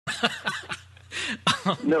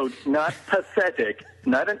No, not pathetic.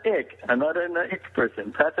 Not an ick. I'm not an ick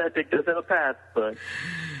person. Pathetic does have a path, but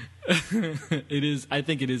it is. I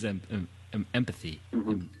think it is empathy.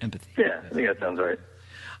 Mm-hmm. Empathy. Yeah, I think that sounds right.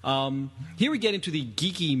 Here we get into the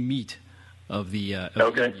geeky meat of the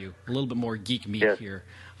interview. A little bit more geek meat here.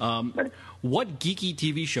 What geeky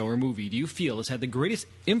TV show or movie do you feel has had the greatest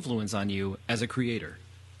influence on you as a creator?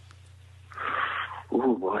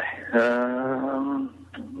 Oh boy.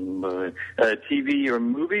 TV or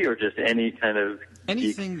movie or just any kind of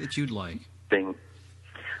anything that you'd like thing.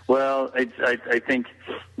 Well, I think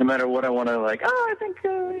no matter what I want to like. I think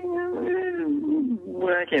I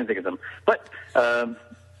can't think of them. But I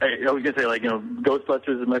was gonna say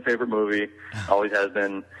Ghostbusters is my favorite movie. Always has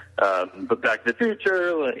been. But Back to the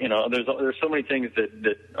Future, there's so many things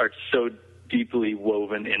that are so deeply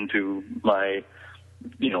woven into my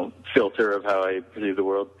filter of how I perceive the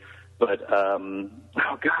world. But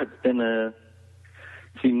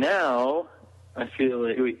see now I feel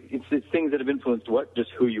like it's things that have influenced what? Just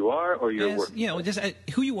who you are or your work? Yeah, just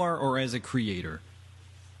who you are or as a creator.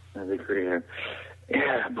 As a creator,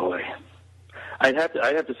 yeah, boy, I'd have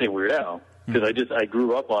to say Weird Al because I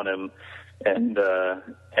grew up on him, and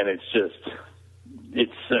it's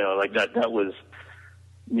like that was.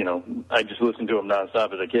 I just listened to him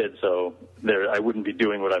nonstop as a kid, so I wouldn't be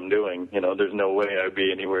doing what I'm doing. There's no way I would be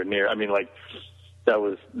anywhere near. I mean, like, that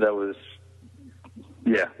was, Weird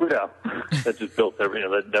Al. That just built everything.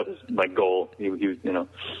 That was my goal. He was,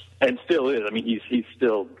 and still is. I mean, he's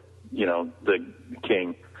still, the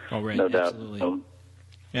king. Oh, right. No Absolutely. doubt.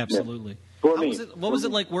 Absolutely. Yeah. What was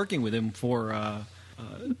it like working with him for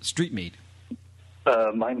Street Meat?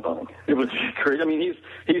 Mind blowing. It was crazy. I mean,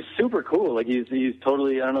 he's super cool. Like he's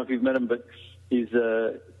totally. I don't know if you've met him, but he's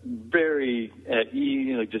very at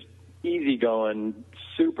ease, just easygoing,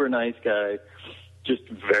 super nice guy. Just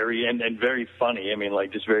very and very funny. I mean,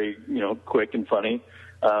 like just very quick and funny,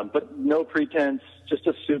 but no pretense. Just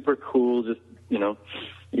a super cool, just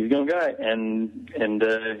easygoing guy. And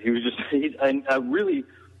he was just he's a really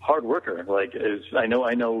hard worker. Like I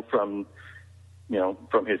know from.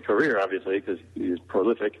 From his career, obviously, because he was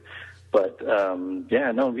prolific. But,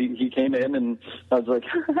 he came in, and I was like,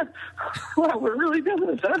 wow, we're really doing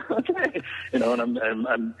this, huh? Okay. And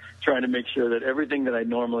I'm trying to make sure that everything that I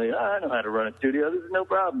normally, I know how to run a studio, this is no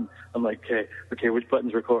problem. I'm like, okay, which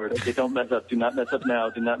buttons record? Okay, don't mess up. Do not mess up now.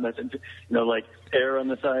 Do not mess up. Like, err on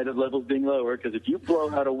the side of levels being lower, because if you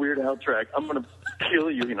blow out a Weird Al track, I'm going to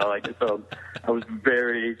kill you, so I was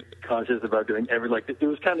very cautious about doing it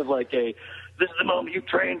was kind of like this is the moment you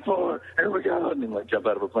trained for, here we go, and then jump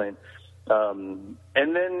out of a plane. And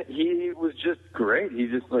then he was just great. He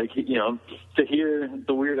just to hear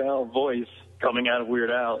the Weird Al voice coming out of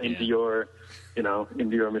Weird Al into your,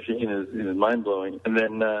 into your machine is mind blowing. And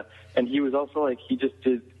then, and he was also he just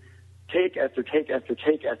did take after take after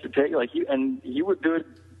take after take. He would do it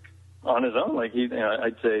on his own. I'd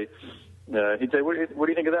say, he'd say, what do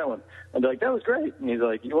you think of that one? I'd be like, that was great. And he's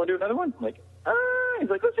like, you want to do another one? I'm like, he's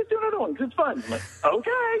like, let's just do another one because it's fun. I'm like,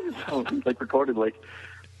 okay. So he recorded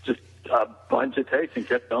just a bunch of takes and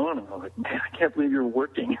kept going. And I'm like, man, I can't believe you're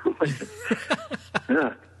working.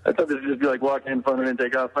 Yeah. I thought this would just be walk in, fun, and then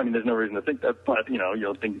take off. I mean, there's no reason to think that, but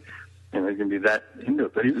you'll think he's going to be that into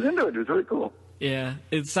it. But he was into it. It was really cool. Yeah,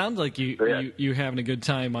 it sounds like you having a good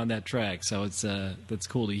time on that track. So it's that's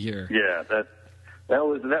cool to hear. Yeah, that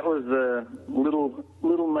was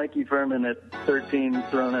little Mikey Phirman at 13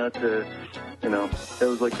 thrown out to, that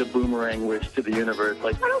was like the boomerang wish to the universe.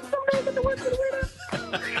 I don't someday get to work with Weird Al.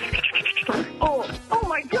 Oh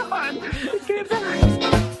my God! It came back.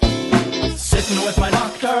 Sitting with my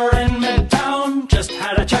doctor in Midtown, just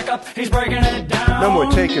had a checkup, he's breaking it down. No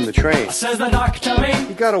more taking the train. Says the doc to me.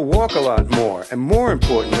 You gotta walk a lot more, and more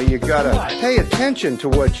importantly, you gotta pay attention to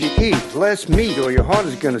what you eat. Less meat or your heart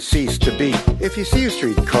is gonna cease to beat. If you see a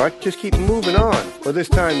streetcar, just keep moving on. Or this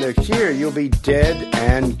time next year, you'll be dead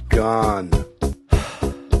and gone.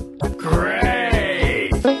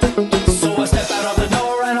 Great! So I step out of the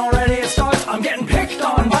door and already it starts. I'm getting picked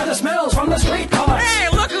on by the smells from the streetcars. Hey,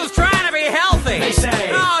 look who's trying to be healthy! They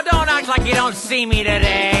say, oh, don't act like you don't see me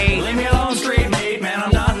today. Leave me alone, street meat, man,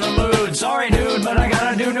 I'm not in the mood. Sorry, dude, but I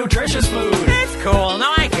gotta do nutritious food. It's cool,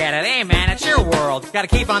 no, I get it. Hey, man, it's your world. Gotta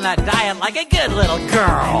keep on that diet like a good little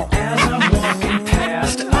girl. As I'm walking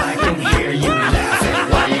past, I can hear you laughing.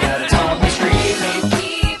 Why you gotta taunt me, street meat?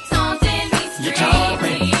 Keep taunting me, street You taunt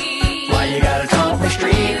me. meat. Why you gotta taunt me,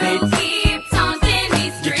 street meat? Keep taunting me,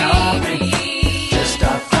 You street taunt me. meat. Just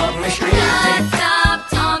stop taunting me, street meat. Stop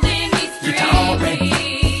taunting me, You street taunt me.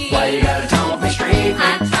 meat. Why you gotta taunt me, street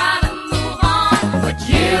I meat? try to move on, But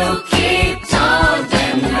you keep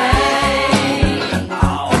taunting me.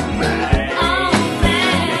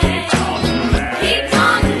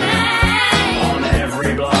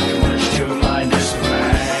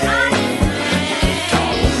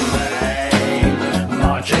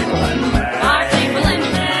 Chamberlain may. Our Chamberlain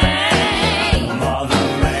may. Mother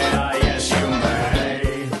may I, yes you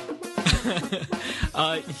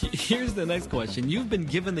may. Here's the next question. You've been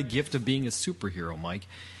given the gift of being a superhero, Mike.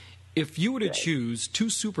 If you were to choose 2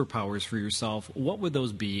 superpowers for yourself, what would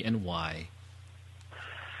those be and why?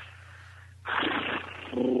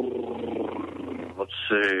 Let's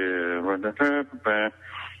see.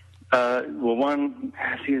 Well, one,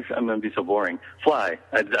 see, I'm going to be so boring. Fly.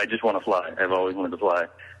 I just want to fly. I've always wanted to fly.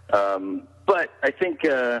 But I think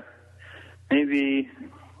maybe,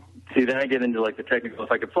 see, then I get into like the technical,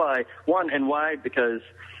 if I could fly. One, and why? Because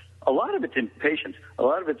a lot of it's impatience. A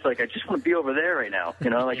lot of it's like, I just want to be over there right now.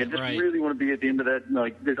 You know, like I just really want to be at the end of that.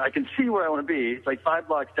 Like, I can see where I want to be. It's like 5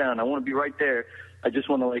 blocks down. I want to be right there. I just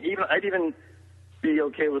want to like, I'd even be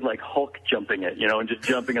okay with like Hulk jumping it, you know, and just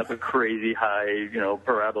jumping up a crazy high, you know,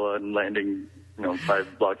 parabola and landing, you know,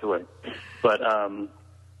 5 blocks away. But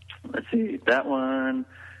let's see, that one,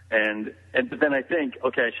 and but then I think,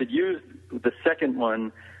 okay, I should use the second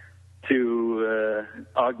one to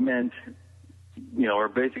augment, you know, or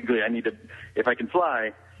basically I need to, if I can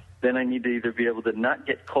fly, then I need to either be able to not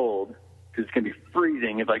get cold, because it's going to be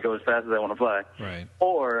freezing if I go as fast as I want to fly, right,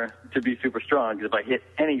 or to be super strong, because if I hit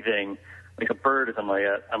anything, like a bird or something like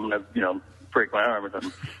that, I'm going to, you know, break my arm or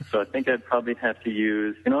something. So I think I'd probably have to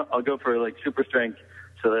use, you know, I'll go for like super strength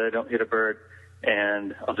so that I don't hit a bird,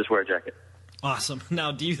 and I'll just wear a jacket. Awesome.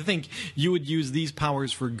 Now, do you think you would use these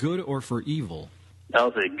powers for good or for evil?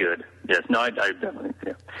 I'll say good. Yes. No, I definitely,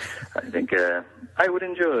 yeah. I think I would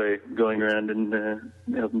enjoy going around and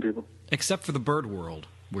helping people. Except for the bird world,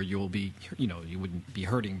 where you'll be, you know, you wouldn't be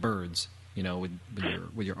hurting birds, you know,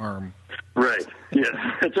 with your arm. Right.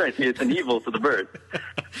 Yeah, that's right. See, it's an evil to the bird.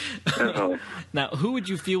 Now, who would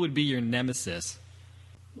you feel would be your nemesis?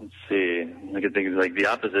 Let's see. I could think of like the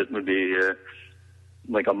opposite would be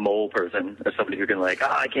like a mole person, or somebody who can like,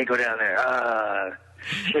 I can't go down there.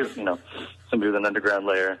 Shoot, you know, somebody with an underground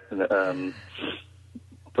layer.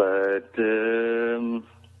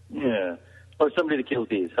 Yeah. Or somebody to kill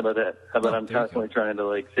bees. How about that? How about I'm constantly trying to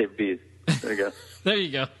like save bees? There you go. There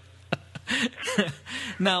you go.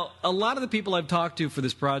 Now, a lot of the people I've talked to for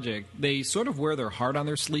this project, they sort of wear their heart on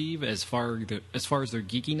their sleeve as far as their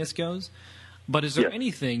geekiness goes. But is there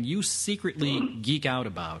anything you secretly geek out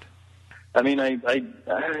about? I mean, I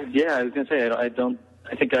was gonna say I don't.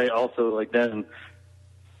 I think I also like them.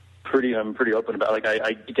 I'm pretty open about. Like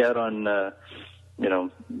I geek out on you know,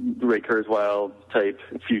 Ray Kurzweil type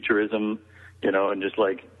futurism. You know, and just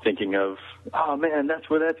like thinking of, oh man, that's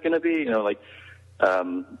where that's gonna be. You know, like.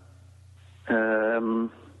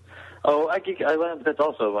 I love, that's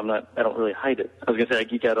also, I don't really hide it. I was going to say I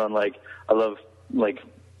geek out on, like, I love, like,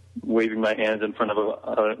 waving my hands in front of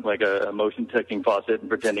a motion detecting faucet and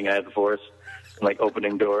pretending I have the force, and, like,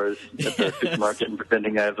 opening doors at the supermarket and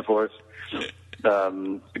pretending I have the force.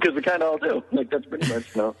 Because we kind of all do. Like, that's pretty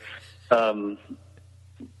much, you know.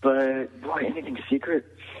 But, boy, anything secret?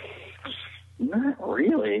 Not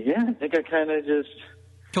really. Yeah, I think I kind of just...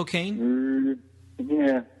 Cocaine?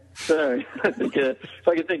 Yeah. Sorry. I think, if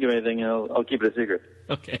I can think of anything, I'll keep it a secret.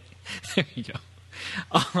 Okay. There you go.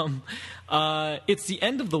 It's the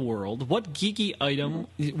end of the world. What geeky item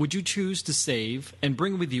would you choose to save and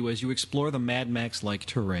bring with you as you explore the Mad Max-like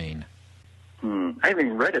terrain? I haven't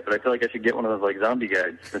even read it, but I feel like I should get one of those like zombie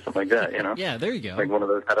guides or something like that, you know? Yeah, there you go. Like one of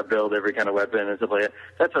those how to build every kind of weapon and stuff like that.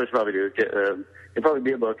 That's what I should probably do. It'd probably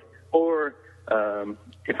be a book. Or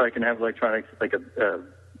if I can have electronics, like a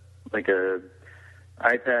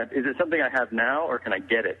iPad. Is it something I have now, or can I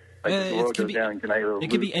get it? Like if the world goes down, can I? It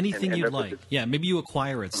could be anything you'd like. Yeah, maybe you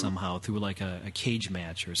acquire it somehow through like a cage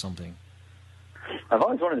match or something. I've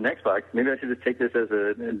always wanted an Xbox. Maybe I should just take this as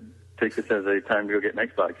a time to go get an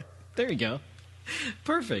Xbox. There you go.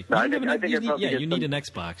 Perfect. No, you need an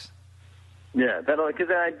Xbox. Yeah, because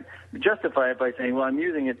I justify it by saying, well, I'm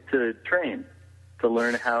using it to train, to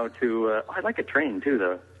learn how to. I'd like a train too,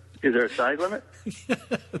 though. Is there a size limit?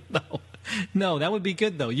 No, that would be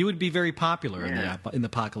good though. You would be very popular in the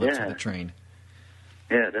apocalypse of the train.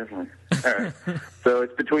 Yeah, definitely. All right. So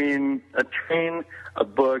it's between a train, a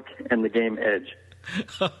book, and the game Edge.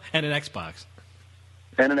 And an Xbox.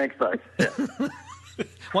 And an Xbox. Yeah.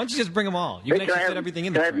 Why don't you just bring them all? You can actually fit everything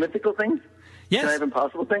in there. Can I have mythical things? Yes. Can I have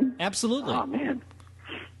impossible things? Absolutely. Oh man,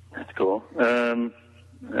 that's cool.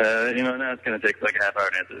 Now it's going to take like a half hour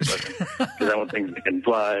to answer this question because I want things that can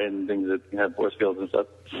fly and things that can have force fields and stuff.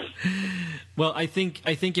 Well, I think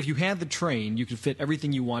if you had the train, you could fit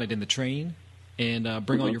everything you wanted in the train and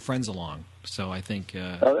bring all your friends along. So I think.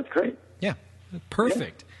 Oh, that's great. Yeah,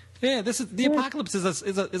 perfect. Yeah, the apocalypse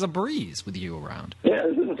is a breeze with you around. Yeah,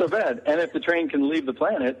 this isn't so bad. And if the train can leave the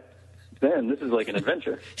planet, then. This is like an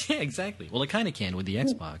adventure. Yeah, exactly. Well, it kind of can with the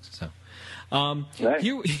Xbox. So, Right.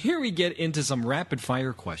 here we get into some rapid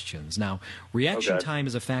fire questions. Now, reaction time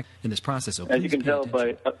is a fact in this process. So as you can tell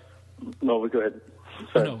by, no, go ahead.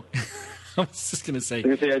 Sorry. No, I was just going to say.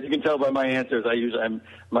 As you can tell by my answers,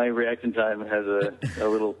 my reaction time has a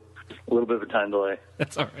little bit of a time delay.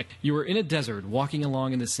 That's all right. You were in a desert, walking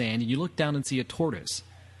along in the sand, and you look down and see a tortoise.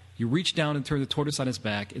 You reach down and turn the tortoise on its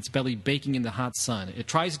back, its belly baking in the hot sun. It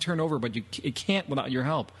tries to turn over, but it can't without your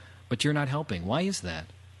help. But you're not helping. Why is that?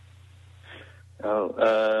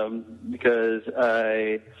 Because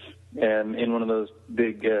I am in one of those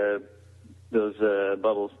big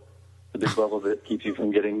bubbles, the big bubble that keeps you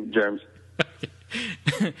from getting germs.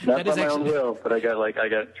 Not by my own will, but I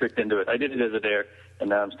got tricked into it. I did it as a dare, and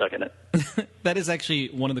now I'm stuck in it. That is actually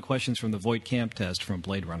one of the questions from the Voight Camp test from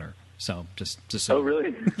Blade Runner. So just so. Oh,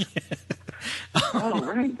 really? Oh,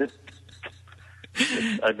 right.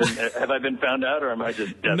 Have I been found out, or am I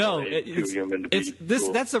just definitely too human to be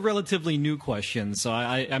cool? That's a relatively new question, so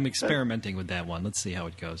I'm experimenting with that one. Let's see how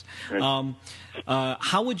it goes. Right.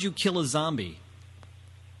 How would you kill a zombie?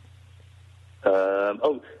 Cut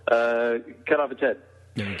off its head.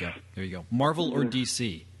 There you go. Marvel or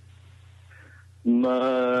DC?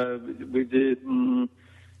 We did.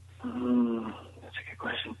 That's a good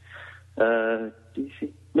question.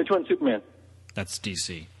 DC. Which one? Superman. That's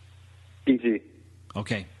DC. DC.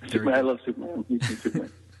 Okay. Superman. I love Superman.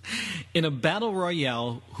 Superman. In a battle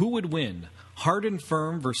royale, who would win? Hard and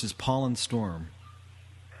Firm versus Paul and Storm.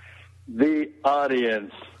 The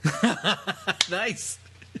audience. Nice.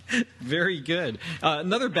 Very good.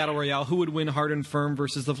 Another battle royale, who would win? Hard and Firm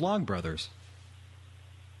versus the Vlogbrothers.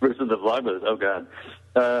 Versus the Vlogbrothers. Oh, God.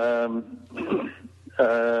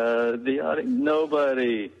 The audience.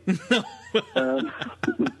 Nobody.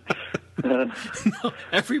 No,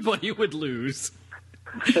 everybody would lose.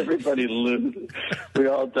 Everybody loses. We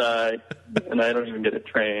all die, and I don't even get a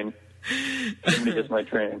train. Somebody gets my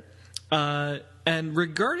train. And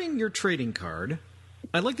regarding your trading card,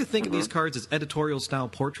 I'd like to think of these cards as editorial-style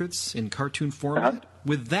portraits in cartoon format.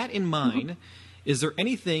 With that in mind, is there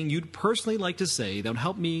anything you'd personally like to say that would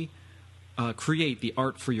help me create the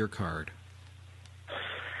art for your card?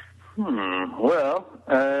 Well,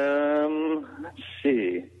 let's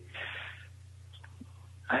see.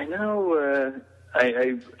 I know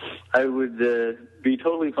I would be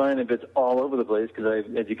totally fine if it's all over the place, because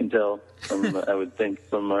as you can tell from I would think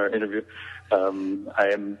from our interview, I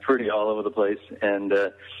am pretty all over the place, and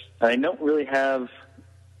I don't really have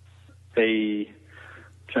I'm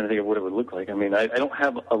trying to think of what it would look like. I mean, I don't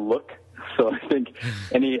have a look, so I think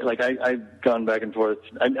I've gone back and forth.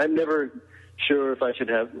 I'm never sure if I should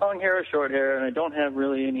have long hair or short hair, and I don't have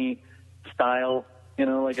really any style.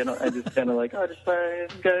 I just kind of just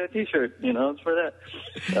got a T-shirt, it's for that.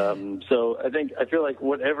 So I feel like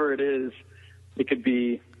whatever it is, it could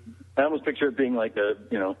be. I almost picture it being like a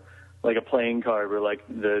playing card, where like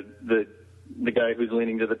the guy who's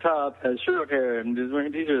leaning to the top has short hair and is wearing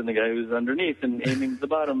a T-shirt, and the guy who's underneath and aiming to the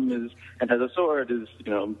bottom and has a sword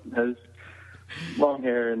has long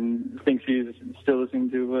hair and thinks he's still listening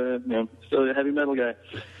to still a heavy metal guy.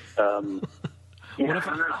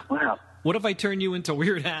 Wow. What if I turn you into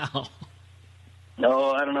Weird Al?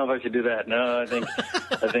 No, I don't know if I should do that. No, I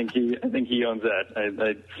think he owns that.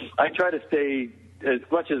 I try to stay, as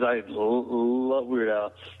much as I love Weird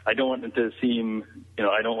Al, I don't want it to seem,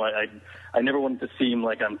 I never want it to seem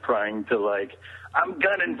like I'm trying to I'm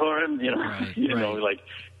gunning for him, Right.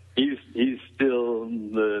 He's still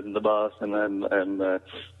the boss, and I'm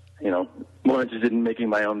more interested in making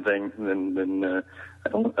my own thing than I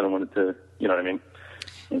don't want it to, you know what I mean?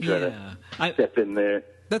 Try to step in there.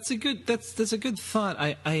 That's a good thought.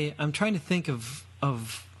 I'm trying to think of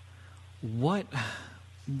what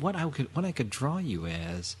I could draw you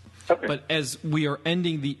as. Okay. But as we are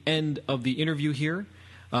ending the end of the interview here,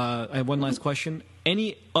 I have one last question.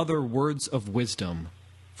 Any other words of wisdom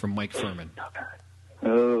from Mike Phirman?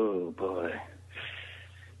 Oh boy,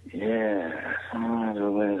 yeah, words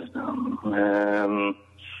of wisdom.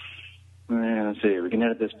 Let's see. We can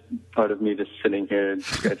edit this part of me just sitting here and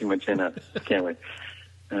scratching my chin up. Can't wait.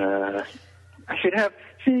 I should have.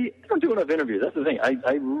 See, I don't do enough interviews. That's the thing.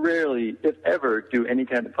 I rarely, if ever, do any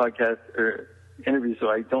kind of podcast or interview. So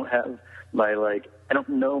I don't have my I don't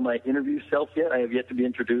know my interview self yet. I have yet to be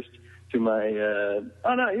introduced to my.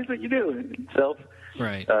 Oh no, here's what you do self.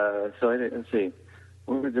 Right. So let's see.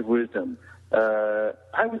 Words of wisdom.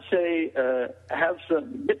 I would say have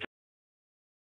some.